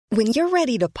When you're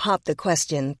ready to pop the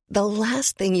question, the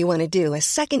last thing you want to do is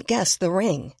second-guess the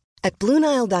ring. At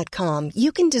BlueNile.com,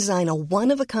 you can design a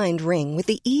one-of-a-kind ring with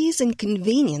the ease and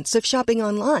convenience of shopping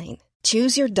online.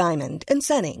 Choose your diamond and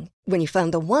setting. When you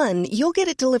find the one, you'll get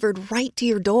it delivered right to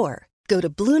your door. Go to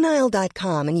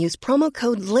BlueNile.com and use promo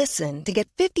code LISTEN to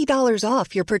get $50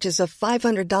 off your purchase of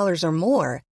 $500 or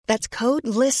more. That's code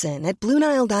LISTEN at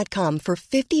BlueNile.com for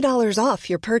 $50 off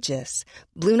your purchase.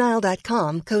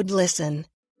 BlueNile.com, code LISTEN.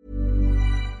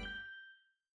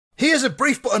 Here's a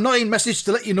brief but annoying message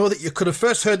to let you know that you could have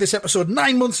first heard this episode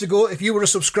 9 months ago if you were a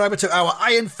subscriber to our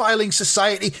Iron Filing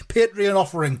Society Patreon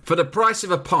offering. For the price of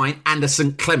a pint and a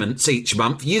St Clement's each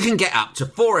month, you can get up to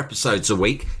 4 episodes a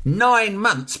week, 9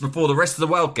 months before the rest of the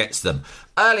world gets them.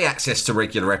 Early access to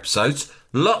regular episodes,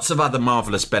 lots of other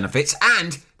marvellous benefits,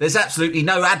 and there's absolutely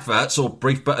no adverts or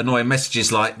brief but annoying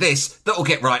messages like this that will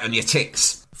get right on your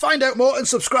ticks. Find out more and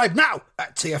subscribe now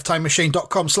at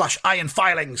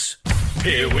tftimemachine.com/ironfilings.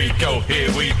 Here we go,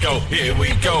 here we go, here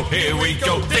we go, here we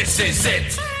go, this is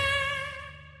it!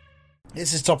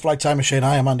 This is Top Flight Time Machine.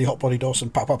 I am Andy Hotbody Dawson.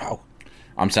 Pow, pow, pow.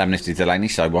 I'm Sam Nifty Delaney,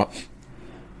 so what?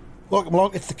 Welcome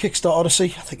along. It's the Kickstart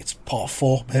Odyssey. I think it's part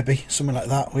 4, maybe, something like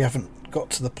that. We haven't got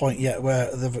to the point yet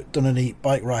where they've done any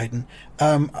bike riding.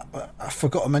 I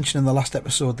forgot to mention in the last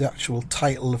episode the actual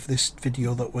title of this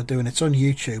video that we're doing. It's on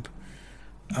YouTube.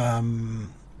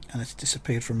 And it's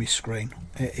disappeared from my screen.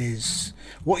 It is,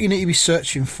 what you need to be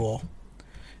searching for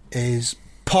is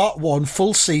Part 1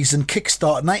 Full Season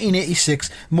Kickstart 1986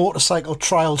 Motorcycle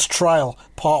Trials Trial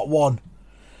Part 1.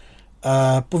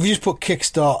 But if you just put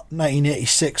Kickstart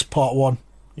 1986 Part 1,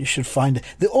 you should find it.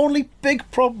 The only big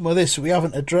problem with this we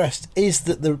haven't addressed is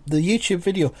that the YouTube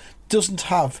video doesn't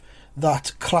have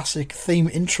that classic theme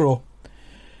intro,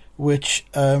 which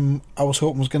I was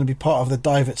hoping was going to be part of the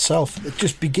dive itself. It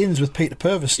just begins with Peter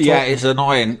Purvis talking. Yeah, it's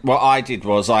annoying. What I did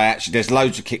was there's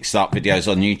loads of Kickstart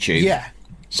videos on YouTube. Yeah.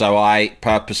 So I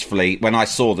purposefully, when I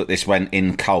saw that this went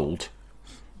in cold,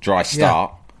 dry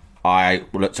start, I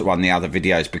looked at one of the other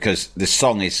videos because the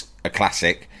song is a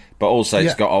classic, but also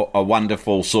it's got a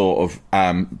wonderful sort of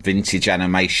vintage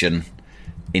animation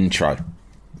intro.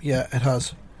 Yeah, it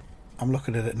has. I'm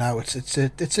looking at it now. It's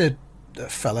a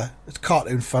fella, it's a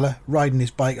cartoon fella riding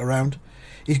his bike around.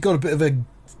 He's got a bit of a,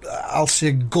 I'll say,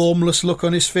 a gormless look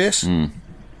on his face.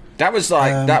 That was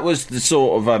like that was the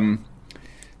sort of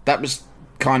that was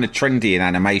kind of trendy in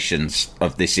animations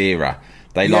of this era.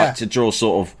 They like to draw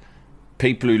sort of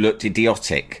people who looked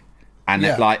idiotic, and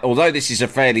like, although this is a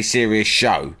fairly serious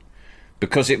show,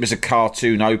 because it was a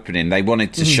cartoon opening, they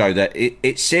wanted to show that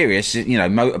it's serious. You know,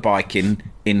 motorbiking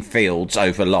in fields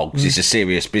over logs is a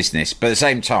serious business, but at the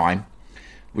same time,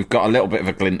 we've got a little bit of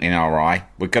a glint in our eye.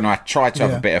 We're going to try to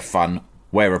have a bit of fun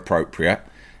where appropriate.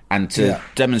 And to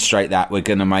demonstrate that, we're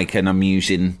going to make an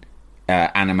amusing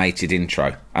animated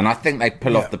intro. And I think they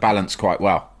pull off the balance quite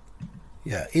well.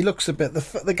 Yeah, he looks a bit...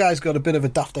 The guy's got a bit of a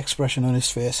daft expression on his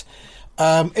face.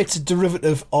 It's a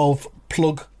derivative of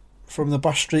Plug from the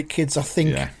Bash Street Kids, I think.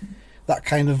 Yeah. That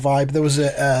kind of vibe. There was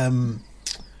a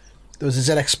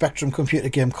ZX Spectrum computer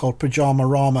game called Pajama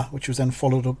Rama, which was then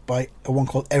followed up by one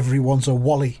called Everyone's a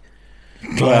Wally.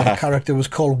 The character was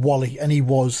called Wally, and he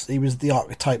was the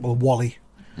archetypal Wally.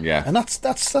 Yeah, and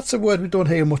that's a word we don't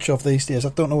hear much of these days. I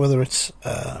don't know whether it's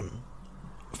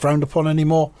frowned upon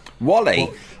anymore. Wally,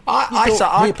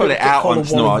 I put it out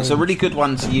once in a while. It's a really good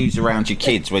one to use around your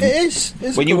kids when it is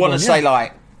when you want to say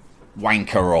like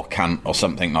wanker or cunt or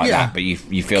something like that, but you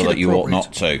feel that you ought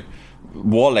not to.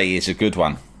 Wally is a good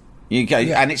one. You go,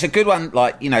 and it's a good one.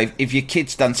 Like, you know, if your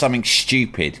kid's done something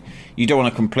stupid, you don't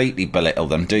want to completely belittle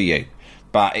them, do you?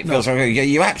 But it feels like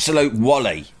you absolute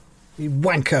Wally. You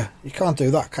wanker. You can't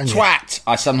do that, can you? Twat.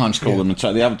 I sometimes call them a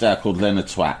twat. The other day I called Len a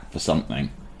twat for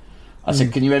something. I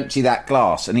said, "Can you empty that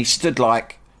glass?" And he stood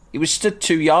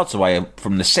 2 yards away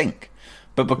from the sink.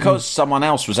 But because someone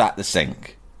else was at the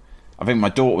sink, I think my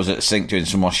daughter was at the sink doing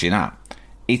some washing up.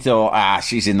 He thought,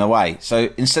 she's in the way. So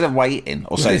instead of waiting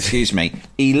or saying, excuse me,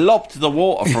 he lobbed the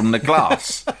water from the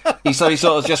glass. he sort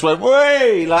of just went,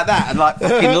 way, like that, and like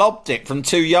fucking lobbed it from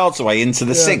 2 yards away into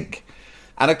the sink.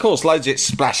 And of course, loads of it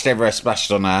splashed everywhere, splashed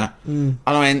on her. And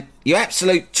I went, you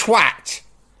absolute twat.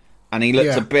 And he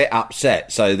looked a bit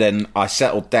upset. So then I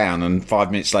settled down, and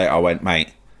 5 minutes later I went,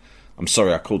 mate, I'm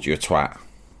sorry I called you a twat.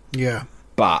 Yeah.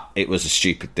 But it was a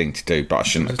stupid thing to do, but I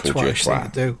shouldn't have called you a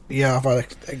twat. To do. Yeah, I've had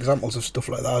examples of stuff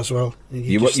like that as well.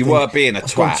 You were being a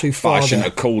twat, but I shouldn't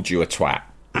have called you a twat.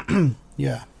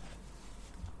 Yeah.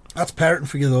 That's parenting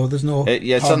for you, though. There's no...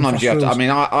 sometimes you have to... I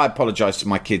mean, I apologise to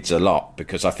my kids a lot,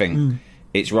 because I think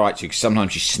it's right to, because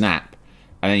sometimes you snap,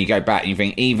 and then you go back and you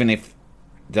think, even if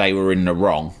they were in the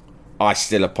wrong, I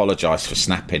still apologise for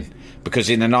snapping, because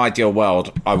in an ideal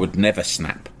world, I would never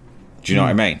snap. Do you know what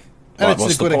I mean? And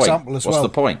it's a good example as well. What's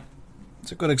the point?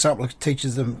 It's a good example. It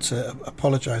teaches them to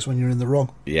apologise when you're in the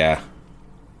wrong. Yeah.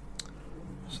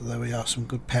 So there we are, some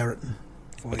good parenting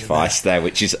for advice there,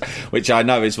 which I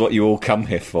know is what you all come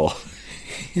here for.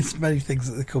 It's many things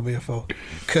that they come here for.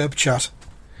 Curb chat.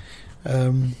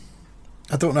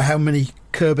 I don't know how many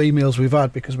curb emails we've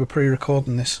had because we're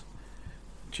pre-recording this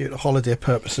due to holiday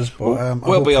purposes, but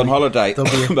we'll be on holiday.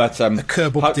 There'll be but a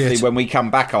curb hopefully update. when we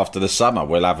come back after the summer,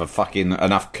 we'll have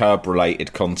enough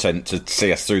curb-related content to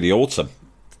see us through the autumn.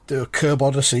 Do a curb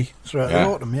Odyssey throughout the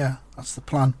autumn. Yeah, that's the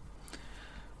plan.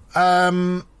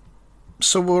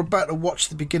 So we're about to watch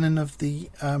the beginning of the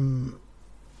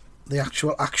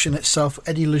actual action itself.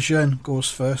 Eddie Lejeune goes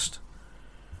first.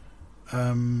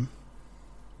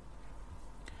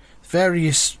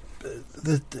 Various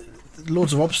the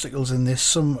loads of obstacles in this,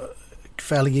 some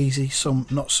fairly easy, some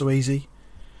not so easy.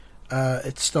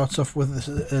 It starts off with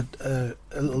a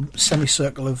little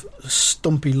semicircle of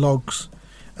stumpy logs,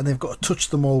 and they've got to touch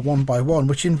them all one by one,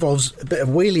 which involves a bit of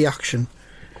wheelie action,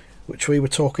 which we were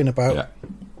talking about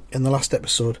in the last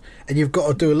episode. And you've got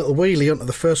to do a little wheelie onto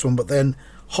the first one, but then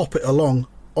hop it along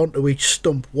onto each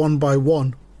stump one by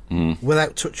one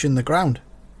without touching the ground,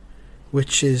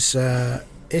 which is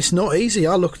it's not easy.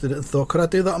 I looked at it and thought, could I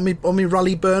do that on me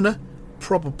rally burner?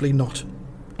 Probably not.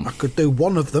 I could do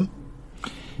one of them,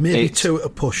 maybe two at a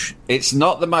push. It's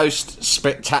not the most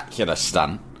spectacular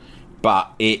stunt,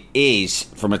 but it is,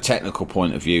 from a technical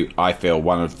point of view, I feel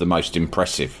one of the most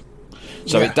impressive.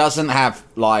 So it doesn't have,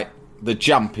 like, the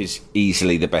jump is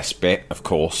easily the best bit, of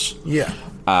course. Yeah.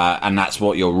 And that's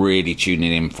what you're really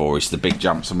tuning in for, is the big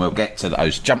jumps, and we'll get to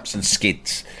those jumps and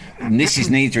skids. And this is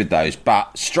neither of those,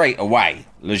 but straight away,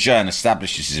 Lejeune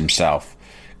establishes himself,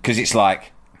 because it's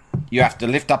like you have to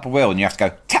lift up a wheel and you have to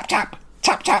go tap, tap,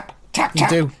 tap, tap, tap, tap. You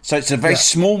do. So it's a very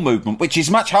small movement, which is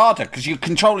much harder because you're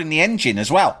controlling the engine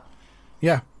as well.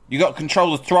 Yeah. You got to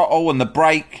control the throttle and the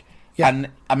brake. Yeah. And,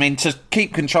 I mean, to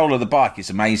keep control of the bike is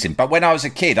amazing. But when I was a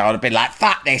kid, I would have been like,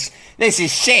 fuck this. This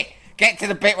is shit. Get to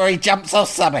the bit where he jumps off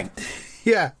something.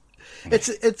 Yeah.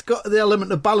 It's got the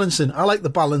element of balancing. I like the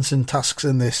balancing tasks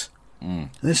in this.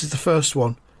 And this is the first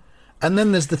one. And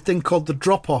then there's the thing called the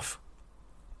drop-off,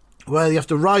 where you have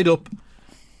to ride up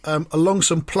along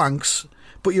some planks,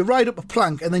 but you ride up a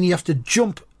plank and then you have to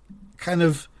jump kind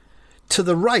of to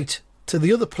the right, to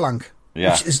the other plank,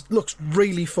 which looks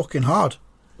really fucking hard.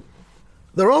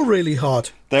 They're all really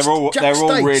hard. They're all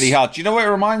really hard. Do you know what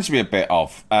it reminds me a bit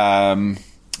of?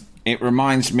 It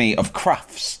reminds me of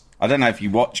Crufts. I don't know if you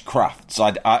watch Crufts.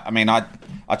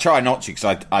 I try not to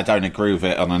because I don't agree with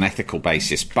it on an ethical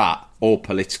basis, or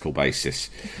political basis.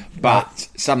 But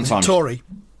sometimes Tory.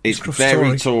 It's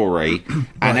very Tory,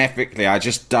 and ethically, I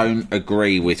just don't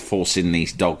agree with forcing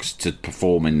these dogs to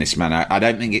perform in this manner. I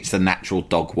don't think it's the natural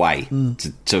dog way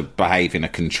to behave in a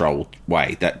controlled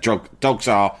way. That dogs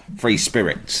are free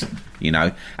spirits, you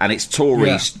know, and it's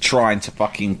Tories trying to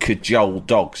fucking cajole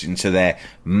dogs into their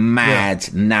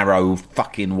mad, narrow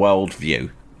fucking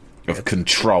worldview of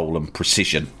control and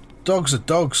precision. Dogs are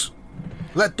dogs.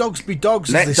 Let dogs be dogs.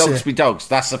 Let dogs be dogs.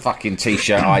 That's a fucking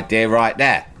t-shirt idea right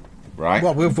there. Right.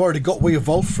 Well, we've already got We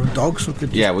Evolved from Dogs.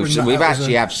 We've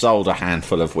actually have sold a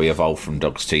handful of We Evolved from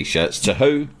Dogs t-shirts. To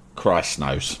who? Christ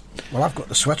knows. Well, I've got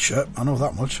the sweatshirt. I know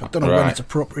that much. I don't know when it's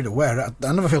appropriate to wear it.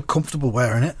 I never feel comfortable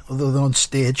wearing it, other than on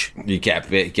stage. You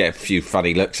get a few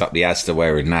funny looks up the Asda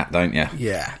wearing that, don't you?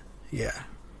 Yeah.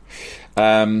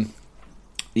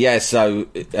 So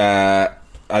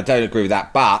I don't agree with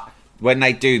that, but when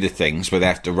they do the things where they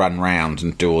have to run round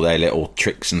and do all their little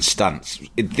tricks and stunts,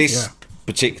 this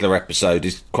particular episode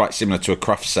is quite similar to a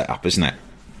Cruft setup, isn't it?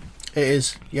 It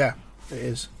is, yeah, it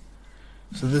is.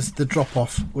 So there's the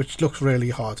drop-off, which looks really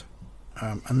hard.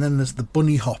 And then there's the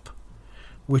bunny hop,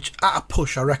 which at a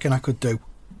push I reckon I could do.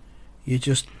 You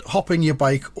just hop in your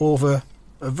bike over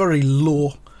a very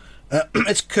low...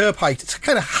 it's curb height. It's a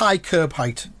kind of high curb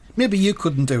height. Maybe you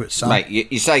couldn't do it, Sam. Mate,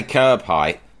 you say curb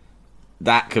height,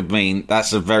 that could mean...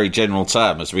 That's a very general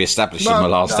term, as we established in the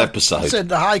last episode. I said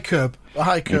the high curb.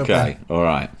 Okay, all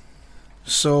right.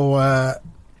 So,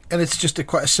 and it's just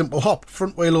quite a simple hop: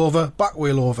 front wheel over, back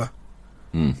wheel over.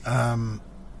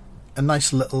 A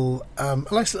nice little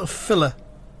filler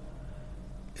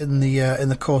in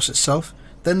the course itself.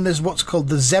 Then there's what's called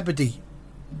the Zebedee,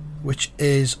 which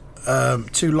is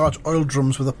two large oil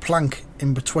drums with a plank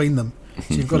in between them.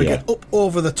 So you've got to get up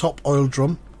over the top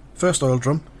first oil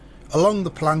drum, along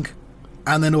the plank,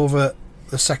 and then over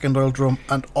the second oil drum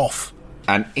and off.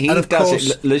 And he does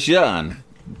it. Lejeune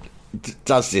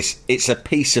does this. It's a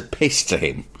piece of piss to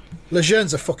him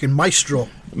Lejeune's a fucking maestro.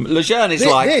 Lejeune is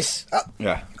go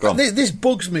on. This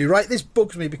bugs me, right? This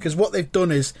bugs me because what they've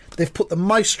done is they've put the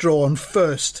maestro on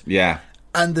first. Yeah.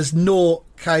 And there's no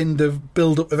kind of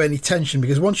build-up of any tension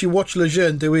because once you watch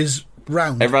Lejeune do his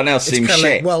round... Everyone else seems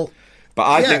shit. But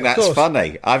I think that's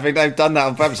funny. I think they've done that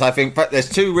on purpose. I think there's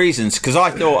two reasons, because I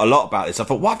thought a lot about this. I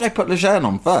thought, why have they put Lejeune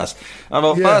on first? I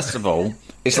thought, first of all,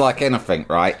 it's like anything,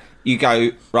 right? You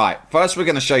go, right, first we're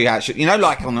going to show you how it should... You know,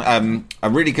 like on a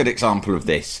really good example of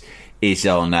this is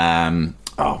on,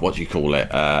 what do you call it?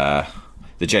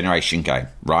 The Generation game,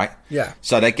 right? Yeah.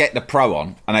 So they get the pro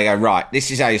on, and they go, right,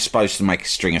 this is how you're supposed to make a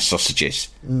string of sausages.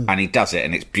 And he does it,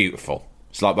 and it's beautiful.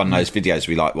 It's like one of those videos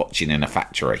we like watching in a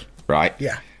factory, right?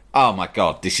 Yeah. Oh my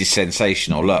God, this is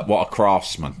sensational. Look, what a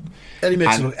craftsman. And he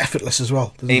makes it look effortless as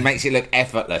well, doesn't he? He makes it look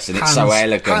effortless, and it's so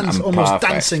elegant and almost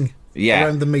perfect. Dancing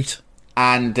around the meat.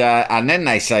 And then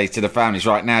they say to the families,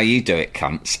 right, now you do it,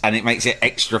 cunts. And it makes it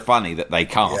extra funny that they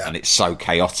can't, and it's so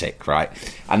chaotic, right?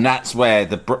 And that's where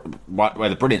the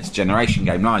brilliance of Generation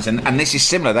game lies. And this is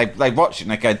similar. They watch it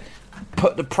and they go,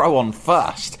 put the pro on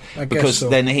first, because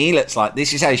then he looks like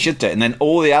this is how he should do it, and then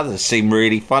all the others seem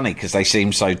really funny because they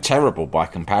seem so terrible by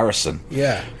comparison.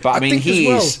 Yeah, but I mean, he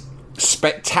is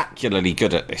spectacularly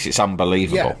good at this. It's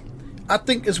unbelievable. Yeah. I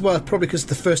think as well, probably because it's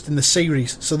the first in the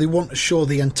series, so they want to show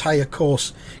the entire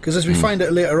course. Because as we find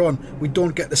out later on, we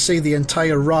don't get to see the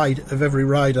entire ride of every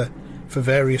rider for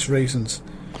various reasons.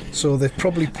 So they've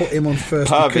probably put him on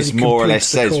first. Purvis more or less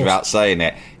says without saying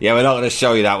it, yeah, we're not going to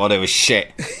show you that one. It was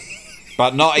shit.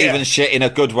 But not even shit in a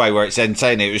good way where it's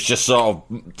entertaining. It was just sort of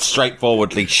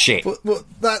straightforwardly shit. But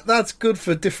that's good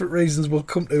for different reasons we'll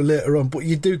come to later on. But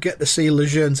you do get to see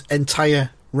Lejeune's entire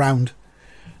round.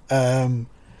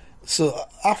 So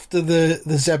after the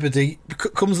Zebedee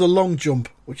comes the long jump,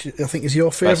 which I think is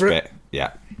your favourite. Best bit,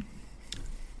 yeah.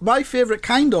 My favourite,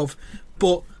 kind of,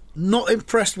 but not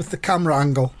impressed with the camera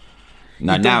angle.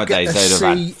 No, nowadays they'd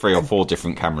have had 3 or 4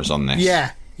 different cameras on this.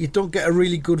 Yeah, you don't get a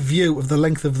really good view of the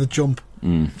length of the jump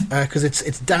because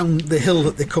it's down the hill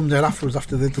that they come down afterwards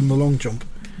after they've done the long jump.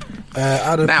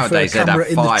 Nowadays they'd have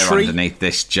fire underneath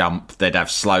this jump. They'd have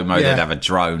slow-mo, they'd have a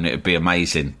drone. It'd be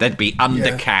amazing. There'd be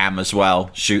undercam as well,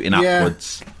 shooting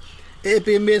upwards. It'd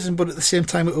be amazing, but at the same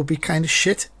time it would be kind of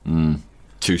shit.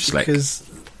 Too slick. Because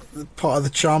part of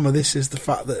the charm of this is the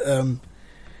fact that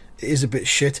it is a bit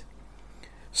shit.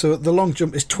 So the long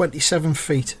jump is 27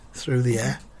 feet through the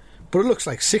air, but it looks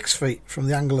like 6 feet from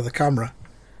the angle of the camera.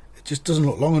 It just doesn't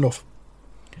look long enough.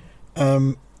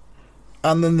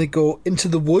 And then they go into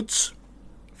the woods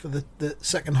for the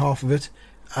second half of it,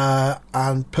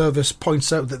 and Purvis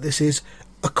points out that this is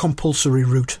a compulsory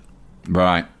route.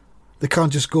 Right. They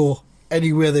can't just go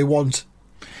anywhere they want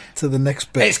to the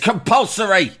next bit. It's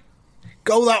compulsory!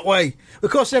 Go that way!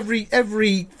 Because every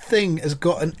thing has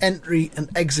got an entry and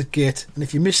exit gate, and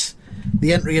if you miss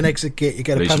the entry and exit gate, you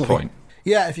get a penalty. Point.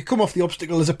 Yeah, if you come off the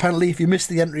obstacle, there's a penalty. If you miss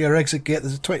the entry or exit gate,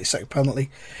 there's a 20-second penalty.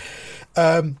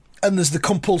 And there's the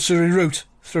compulsory route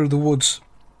through the woods.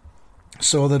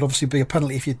 So there'd obviously be a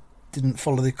penalty if you didn't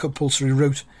follow the compulsory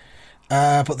route.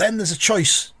 But then there's a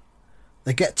choice.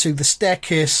 They get to the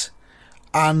staircase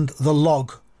and the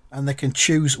log, and they can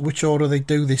choose which order they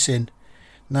do this in.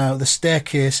 Now, the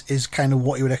staircase is kind of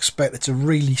what you would expect. It's a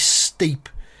really steep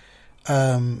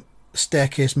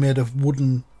staircase made of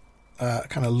wooden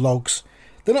kind of logs.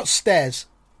 They're not stairs.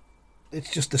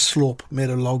 It's just a slope made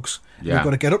of logs. Yeah. You've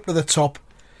got to get up to the top,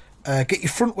 get your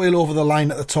front wheel over the line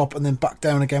at the top, and then back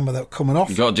down again without coming off.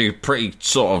 You've got to do pretty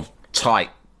sort of tight,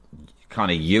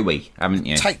 kind of U-y, haven't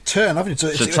you? Tight turn, haven't you?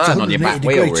 It's a turn on your back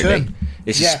wheel, really. Turn.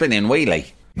 It's a spinning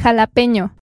wheelie.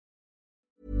 Jalapeño.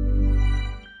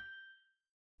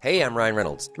 Hey, I'm Ryan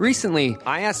Reynolds. Recently,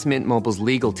 I asked Mint Mobile's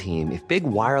legal team if big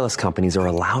wireless companies are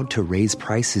allowed to raise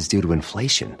prices due to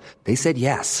inflation. They said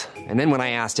yes. And then when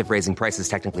I asked if raising prices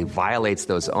technically violates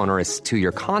those onerous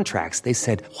 2-year contracts, they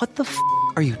said, "What the f***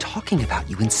 are you talking about,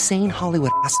 you insane Hollywood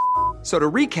ass?" So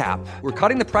to recap, we're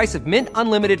cutting the price of Mint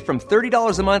Unlimited from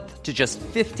 $30 a month to just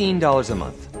 $15 a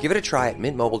month. Give it a try at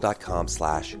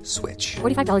mintmobile.com/switch.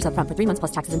 $45 up front for 3 months plus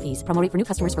taxes and fees. Promo rate for new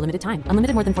customers for limited time.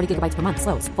 Unlimited more than 40 gigabytes per month.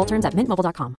 Slows full terms at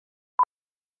mintmobile.com.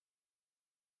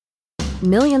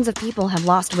 Millions of people have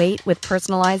lost weight with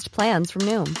personalized plans from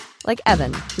Noom. Like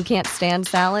Evan, who can't stand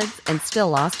salads and still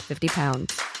lost 50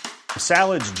 pounds.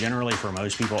 Salads generally for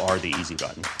most people are the easy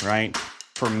button, right?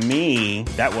 For me,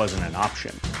 that wasn't an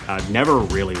option. I never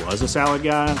really was a salad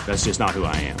guy. That's just not who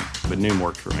I am. But Noom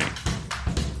worked for me.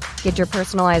 Get your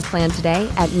personalized plan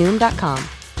today at Noom.com.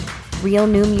 Real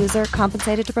Noom user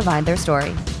compensated to provide their story.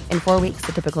 In 4 weeks,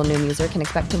 the typical Noom user can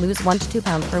expect to lose 1 to 2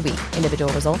 pounds per week.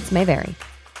 Individual results may vary.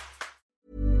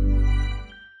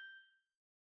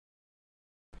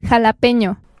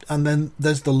 Jalapeño. And then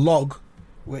there's the log,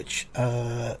 which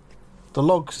the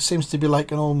log seems to be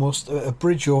like almost a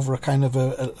bridge over a kind of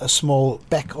a small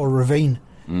beck or ravine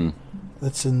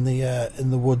that's in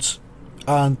the woods.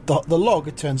 And the log,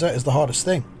 it turns out, is the hardest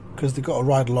thing because they've got to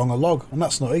ride along a log, and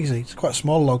that's not easy. It's quite a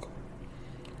small log.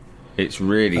 It's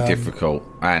really difficult,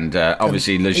 and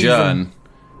obviously Lejeune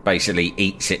basically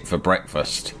eats it for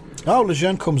breakfast. Oh,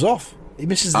 Lejeune comes off. He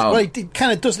misses. Well, he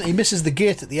kind of doesn't. He misses the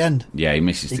gate at the end. Yeah, he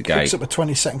misses the gate. He picks up a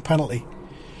 20-second penalty.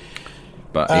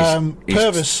 But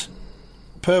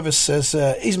Purvis says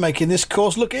he's making this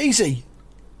course look easy,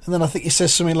 and then I think he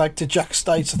says something like to Jack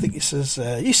Stites. I think he says,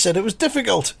 "You said it was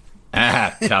difficult."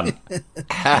 Ah, cunt!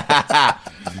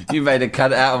 You made a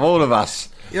cunt out of all of us.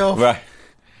 Right.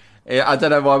 I don't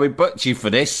know why we booked you for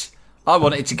this. I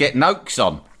wanted to get Noakes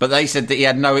on, but they said that he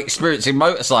had no experience in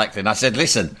motorcycling. I said,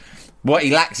 listen, what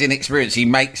he lacks in experience, he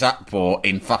makes up for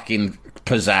in fucking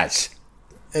pizzazz.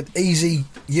 An easy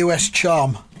US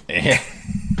charm. Yeah.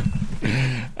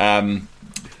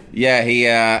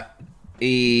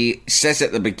 He says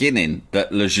at the beginning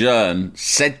that Lejeune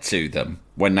said to them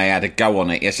when they had a go on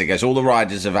it yesterday, he goes, all the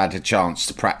riders have had a chance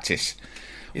to practice.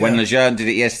 Yeah. When Lejeune did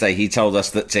it yesterday, he told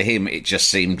us that to him it just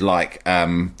seemed like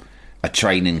a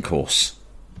training course.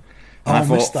 And I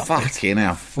thought, fucking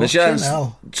hell. Lejeune's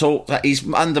talked,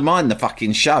 he's undermined the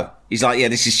fucking show. He's like, yeah,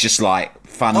 this is just like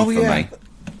fun for me.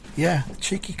 Yeah,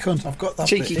 cheeky cunt. I've got that.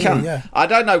 Cheeky cunt. Yeah. I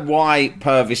don't know why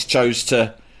Purvis chose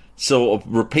to sort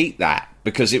of repeat that,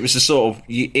 because it was a sort of,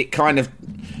 it kind of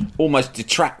almost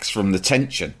detracts from the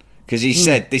tension. Because he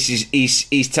said this is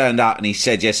he's turned out and he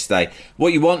said yesterday,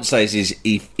 what you want to say is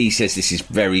he says this is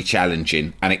very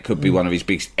challenging and it could be one of his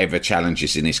biggest ever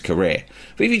challenges in his career.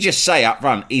 But if you just say up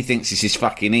front he thinks this is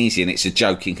fucking easy and it's a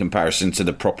joke in comparison to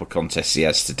the proper contests he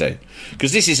has to do,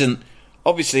 because this isn't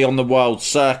obviously on the world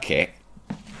circuit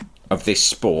of this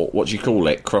sport. What do you call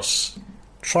it? Trials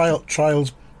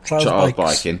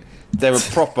biking. There are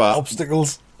proper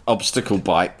obstacle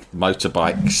bike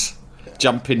motorbikes.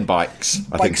 Jumping bikes,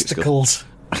 I think it's called.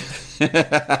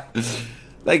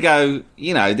 They go,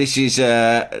 this is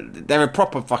there are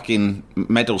proper fucking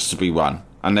medals to be won,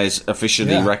 and there's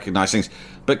officially recognised things.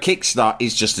 But Kickstart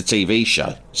is just a TV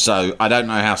show, so I don't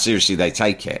know how seriously they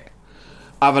take it.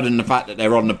 Other than the fact that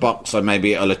they're on the box, so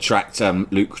maybe it'll attract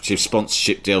lucrative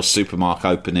sponsorship deals, supermarket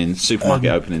openings,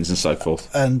 and so forth.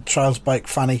 And Trials Bike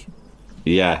Fanny.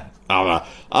 Yeah, I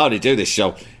only do this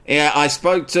show. Yeah, I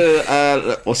spoke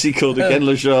to, what's he called again,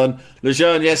 Lejeune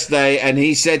yesterday, and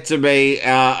he said to me,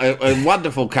 a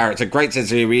wonderful character, great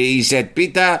sense of humor, he said,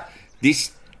 Peter,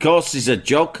 this course is a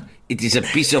joke, it is a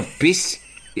piece of piss,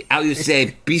 how you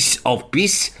say piece of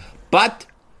piss, but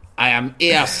I am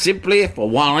here simply for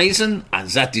one reason, and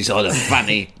that is all the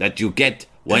funny that you get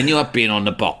when you have been on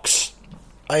the box.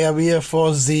 I am here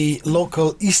for the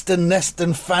local Eastern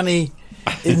Neston Fanny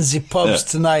in the pubs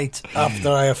tonight after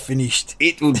I have finished.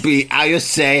 It will be, how you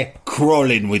say,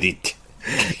 crawling with it.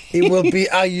 It will be,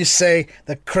 how you say,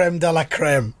 the creme de la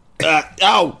creme.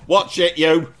 Watch it,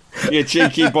 you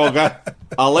cheeky bugger.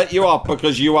 I'll let you off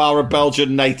because you are a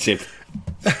Belgian native.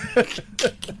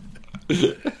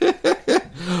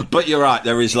 But you're right,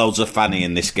 there is loads of fanny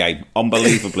in this game.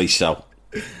 Unbelievably so.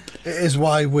 It is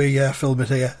why we film it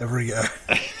here every year.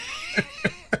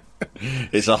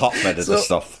 It's a hotbed of the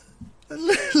stuff.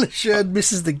 Lejeune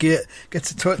misses the gate,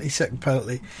 gets a 20-second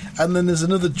penalty, and then there's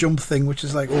another jump thing which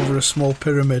is like over a small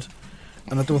pyramid,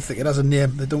 and I don't think it has a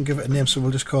name. They don't give it a name, so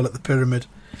we'll just call it the pyramid.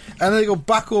 And then they go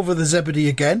back over the Zebedee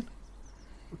again.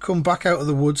 We come back out of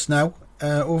the woods now,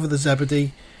 over the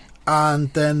Zebedee,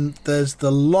 and then there's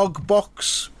the log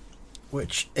box,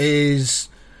 which is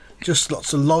just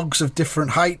lots of logs of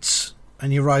different heights,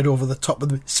 and you ride over the top of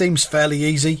them. It seems fairly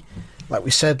easy. Like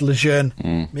we said, Lejeune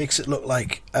makes it look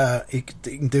like he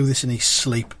can do this in his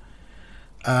sleep.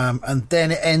 And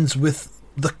then it ends with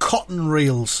the cotton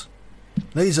reels.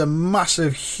 Now, these are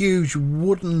massive, huge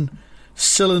wooden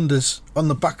cylinders on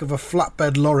the back of a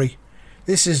flatbed lorry.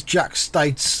 This is Jack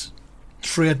Stites'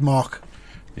 trademark.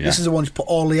 Yeah. This is the one who's put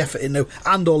all the effort in now,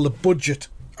 and all the budget,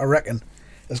 I reckon,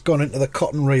 has gone into the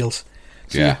cotton reels.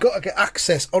 So you've got to get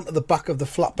access onto the back of the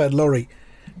flatbed lorry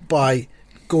by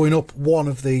going up one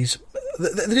of these.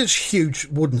 They're just huge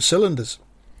wooden cylinders.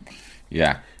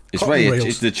 Yeah.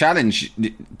 It's the challenge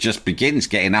just begins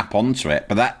getting up onto it,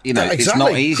 but that, it's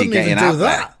not easy getting up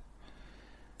there.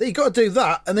 You've got to do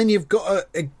that, and then you've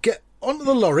got to get onto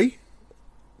the lorry,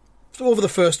 over the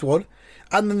first one,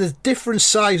 and then there's different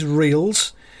size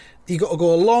reels. You've got to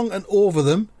go along and over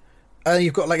them, and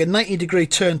you've got like a 90-degree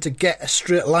turn to get a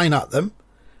straight line at them.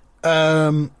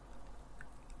 I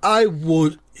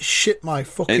would shit my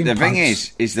fucking pants. The thing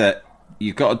is that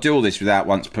you've got to do all this without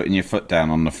once putting your foot down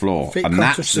on the floor. Feet and can't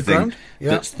that's touch the the thing ground. Yeah.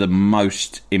 that's the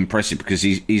most impressive, because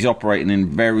he's operating in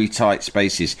very tight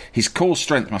spaces. His core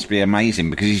strength must be amazing,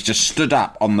 because he's just stood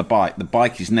up on the bike. The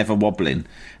bike is never wobbling,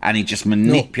 and he just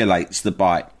manipulates the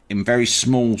bike in a very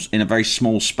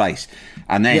small space.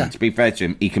 And then, to be fair to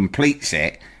him, he completes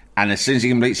it. And as soon as he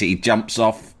completes it, he jumps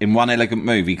off in one elegant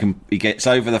move. He gets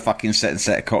over the fucking set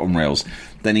of cotton reels.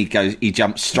 Then he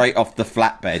jumps straight off the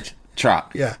flatbed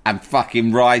truck and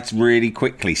fucking rides really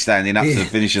quickly, standing up to the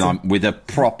finishing line with a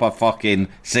proper fucking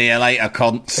see you later,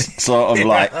 cunts sort of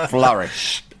like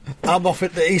flourish. I'm off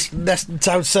at the East Neston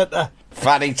Town Centre.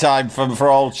 Fanny time for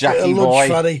old Jackie lunch, boy.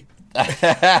 Fanny.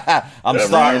 I'm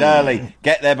starting early.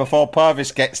 Get there before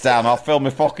Purvis gets down. I'll fill my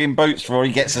fucking boots before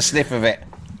he gets a sniff of it.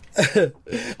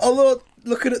 Although,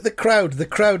 looking at the crowd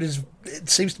it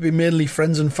seems to be mainly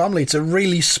friends and family. It's a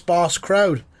really sparse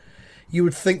crowd. You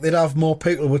would think they'd have more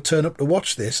people who would turn up to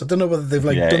watch this. I don't know whether they've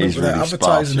done it without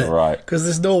advertising it, because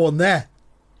there's no one there.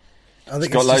 I think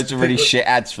it's got loads of really shit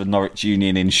ads for Norwich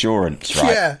Union Insurance,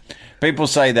 right? Yeah. People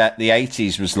say that the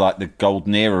 80s was like the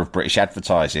golden era of British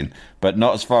advertising, but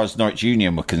not as far as Norwich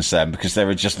Union were concerned, because they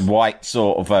were just white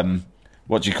sort of,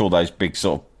 what do you call those big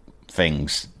sort of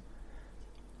things?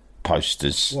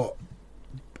 Posters. What?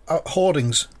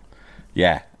 Hoardings.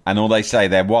 Yeah, and all they say,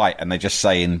 they're white, and they just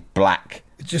say in black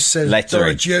it just says lettering,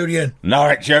 Norwich Union.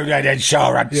 Norwich Union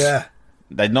Insurance. Yeah.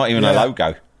 They're not even a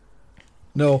logo.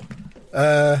 No.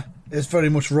 It's very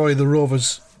much Roy the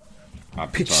Rovers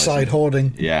pitch side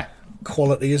hoarding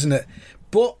quality, isn't it?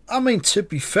 But, I mean, to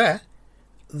be fair,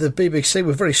 the BBC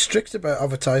were very strict about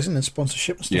advertising and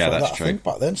sponsorship and stuff like that, true. I think,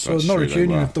 back then. So Norwich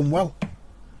Union have done well.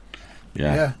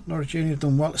 Yeah, Norwich Union have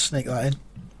done well to sneak that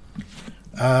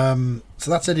in.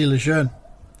 So that's Eddie Lejeune.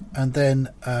 And then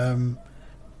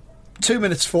 2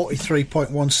 minutes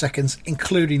 43.1 seconds,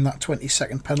 including that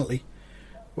 20-second penalty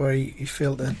where he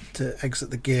failed to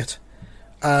exit the gate.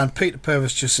 And Peter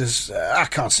Purvis just says, I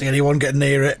can't see anyone getting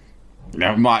near it.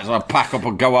 Yeah, might as well pack up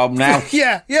and go home now.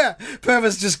 yeah.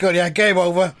 Purvis just gone, game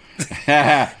over.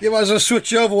 You might as well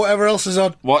switch over whatever else is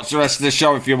on. Watch the rest of the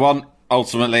show if you want.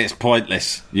 Ultimately, it's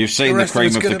pointless. You've seen the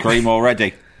cream of the cream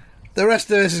already. The rest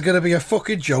of this is going to be a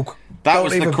fucking joke. That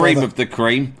was the cream of the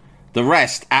cream. The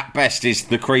rest, at best, is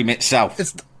the cream itself.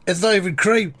 It's not even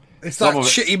cream. It's that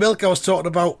shitty milk I was talking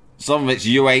about. Some of it's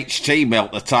UHT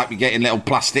milk, the type you get in little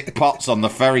plastic pots on the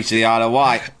ferry to the Isle of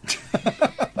Wight.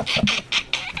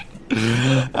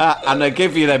 And they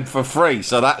give you them for free,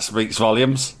 so that speaks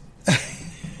volumes.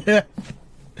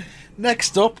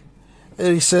 Next up,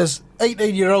 he says,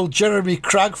 18-year-old Jeremy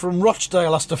Cragg from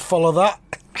Rochdale has to follow that.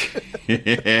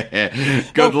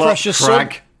 Good luck,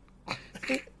 Cragg.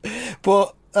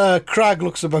 But Cragg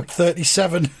looks about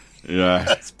 37.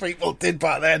 Yeah. As people did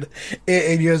back then.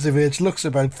 18 years of age, looks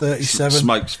about 37.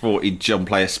 Smokes 40 John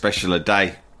Player Special a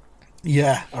day.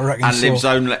 Yeah, I reckon and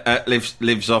so. And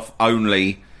lives off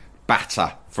only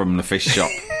batter from the fish shop.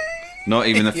 Not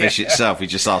even the fish itself. He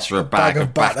just asks for a bag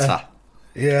of batter.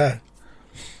 Yeah.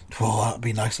 Oh, that'd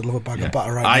be nice. I love a bag of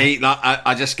batter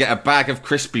I just get a bag of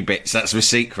crispy bits. That's my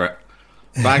secret.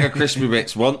 Bag of crispy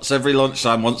bits once every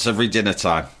lunchtime, once every dinner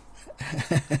time.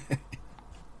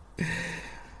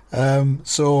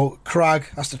 So Cragg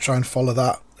has to try and follow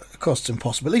that. Of course, it's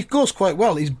impossible. He goes quite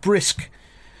well. He's brisk,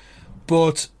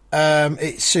 but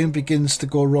it soon begins to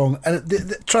go wrong. And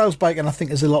the trials biking, I think,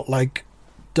 is a lot like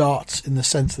darts in the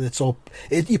sense that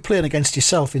you're playing against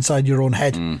yourself inside your own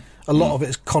head. A lot of it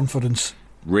is confidence,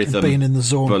 rhythm, being in the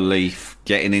zone, belief,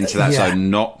 getting into that zone,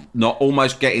 not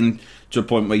almost getting to a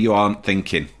point where you aren't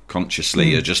thinking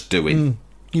consciously. You're just doing.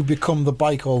 You become the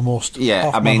bike almost. Yeah,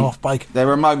 half man, half bike. There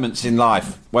are moments in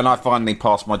life when I finally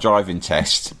passed my driving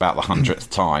test about the 100th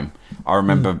time. I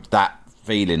remember that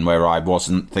feeling where I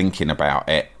wasn't thinking about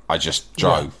it. I just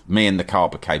drove. Yeah. Me and the car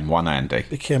became one, Andy.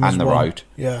 And the road.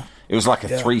 Yeah. It was like a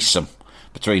threesome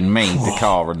between me, the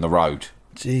car, and the road.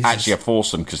 Jesus. Actually, a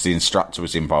foursome because the instructor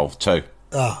was involved too.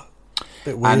 Oh,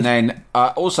 bit weird. And then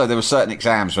also there were certain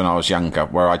exams when I was younger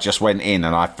where I just went in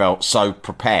and I felt so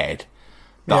prepared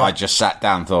that I just sat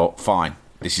down and thought, fine,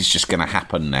 this is just going to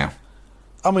happen now.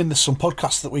 I mean, there's some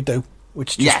podcasts that we do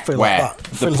which just feel where like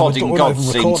that. The podding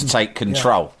gods seem to take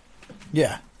control.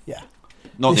 Yeah.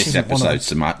 Not this episode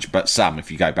so much, but some,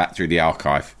 if you go back through the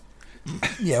archive.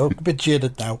 Yeah, we're a bit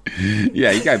jaded now.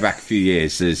 Yeah, you go back a few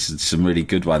years, there's some really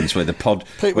good ones where the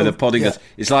podding gods...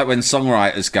 It's like when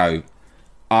songwriters go,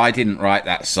 I didn't write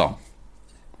that song.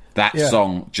 That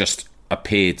song just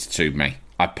appeared to me.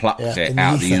 I plucked it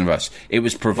out of the universe. It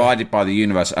was provided by the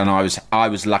universe, and I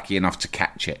was lucky enough to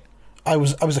catch it. I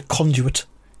was a conduit.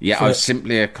 Yeah, I was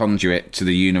simply a conduit to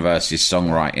the universe's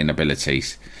songwriting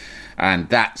abilities. And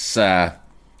that's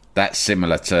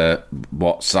similar to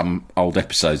what some old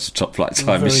episodes of Top Flight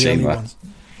Time Machine were.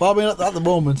 Well, I mean, at the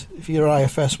moment, if you're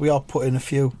IFS, we are putting a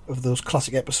few of those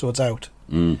classic episodes out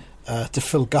to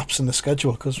fill gaps in the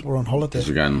schedule because we're on holiday. Because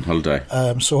we're going on holiday.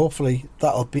 So hopefully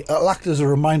it'll act as a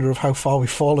reminder of how far we've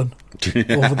fallen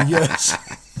over the years.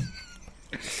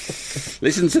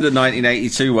 Listen to the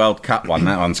 1982 World Cup one.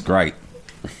 That one's great.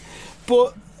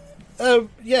 But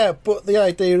but the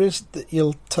idea is that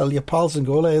you'll tell your pals and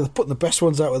go, hey, they're putting the best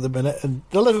ones out at the minute, and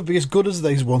they'll never be as good as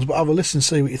these ones, but have a listen and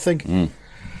see what you think.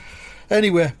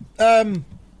 Anyway,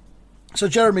 so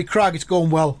Jeremy Cragg, it's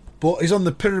going well, but he's on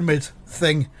the pyramid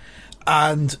thing,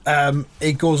 and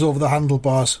he goes over the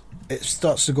handlebars. It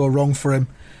starts to go wrong for him.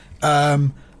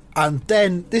 And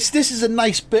then, this is a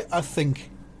nice bit, I think,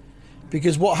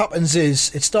 because what happens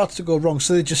is, it starts to go wrong,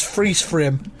 so they just freeze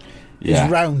frame his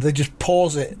round, they just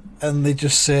pause it, and they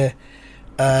just say,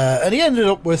 and he ended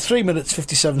up with 3 minutes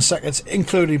 57 seconds,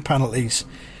 including penalties,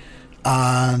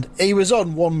 and he was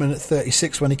on 1 minute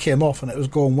 36 when he came off, and it was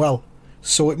going well,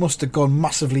 so it must have gone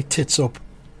massively tits up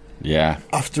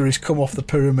after he's come off the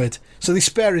pyramid. So they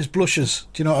spare his blushes,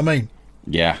 do you know what I mean?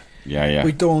 Yeah.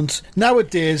 We don't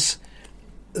nowadays.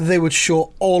 They would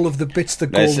show all of the bits that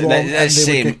go wrong. Let's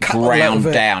see him ground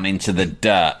down into the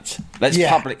dirt. Let's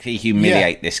publicly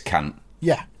humiliate this cunt.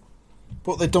 Yeah,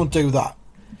 but they don't do that.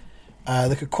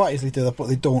 They could quite easily do that, but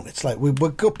they don't. It's like, we'll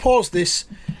pause this.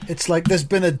 It's like there's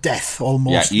been a death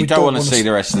almost. Yeah, you don't want to see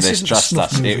the rest of this. Trust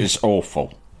us. Movie. It was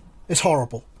awful. It's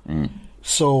horrible.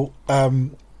 So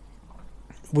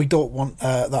we don't want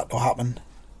that to happen.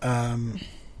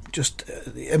 Just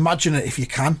imagine it if you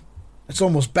can. It's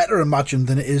almost better imagined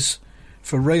than it is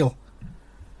for real.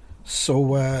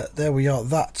 So there we are.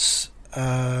 That's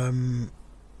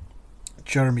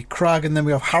Jeremy Cragg. And then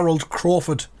we have Harold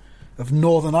Crawford of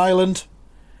Northern Ireland,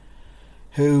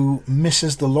 who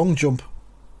misses the long jump,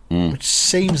 which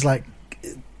seems like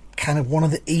kind of one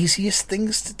of the easiest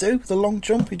things to do, the long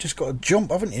jump. You just got to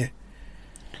jump, haven't you?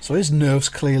 So his nerve's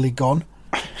clearly gone.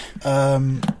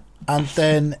 And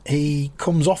then he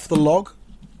comes off the log.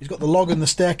 He's got the log and the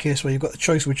staircase where you've got the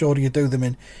choice which order you do them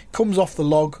in. Comes off the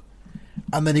log,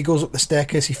 and then he goes up the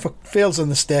staircase. He fails on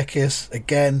the staircase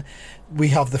again. We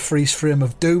have the freeze frame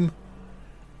of doom.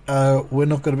 We're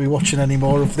not going to be watching any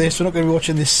more of this. We're not going to be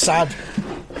watching this sad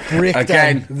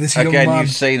breakdown of this young man. Again,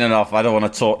 you've seen enough. I don't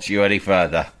want to talk to you any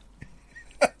further.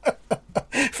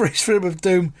 Freeze frame of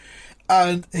doom.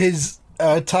 And his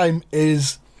time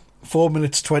is 4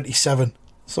 minutes 27.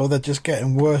 So they're just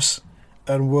getting worse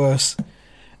and worse.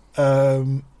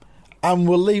 And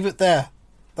we'll leave it there.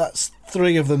 That's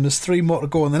 3 of them. There's 3 more to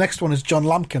go, and the next one is John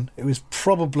Lampkin, who is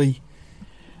probably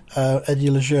Eddie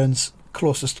Lejeune's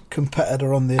closest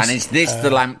competitor on this. And is this the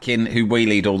Lampkin who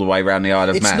wheelied all the way around the Isle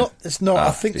of Man? It's not.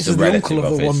 I think this is the uncle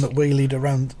of the one that wheelied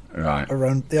around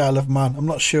the Isle of Man. I'm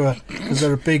not sure, because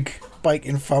they're a big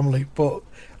biking family, but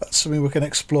that's something we can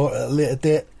explore at a later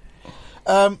date.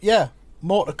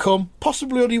 More to come.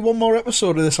 Possibly only one more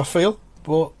episode of this, I feel,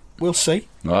 but we'll see.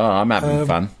 Oh, I'm having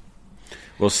fun.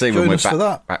 We'll see when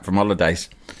we're back from holidays.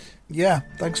 Yeah,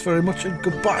 thanks very much and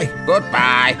goodbye.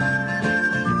 Goodbye.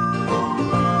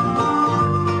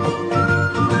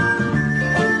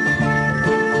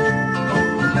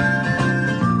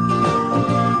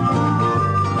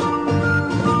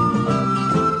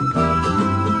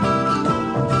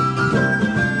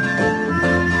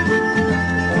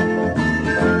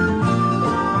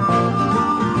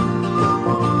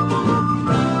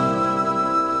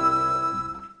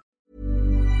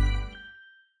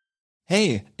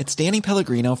 Hey, it's Danny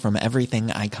Pellegrino from Everything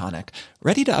Iconic.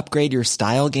 Ready to upgrade your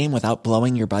style game without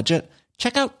blowing your budget?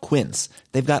 Check out Quince.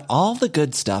 They've got all the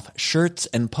good stuff, shirts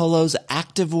and polos,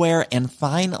 activewear, and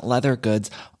fine leather goods,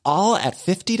 all at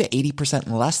 50 to 80%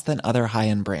 less than other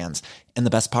high-end brands. And the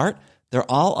best part?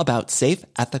 They're all about safe,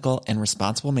 ethical, and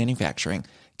responsible manufacturing.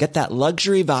 Get that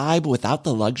luxury vibe without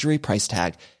the luxury price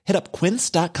tag. Hit up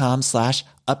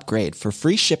quince.com/upgrade for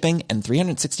free shipping and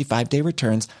 365-day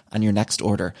returns on your next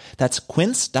order. That's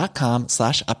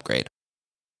quince.com/upgrade.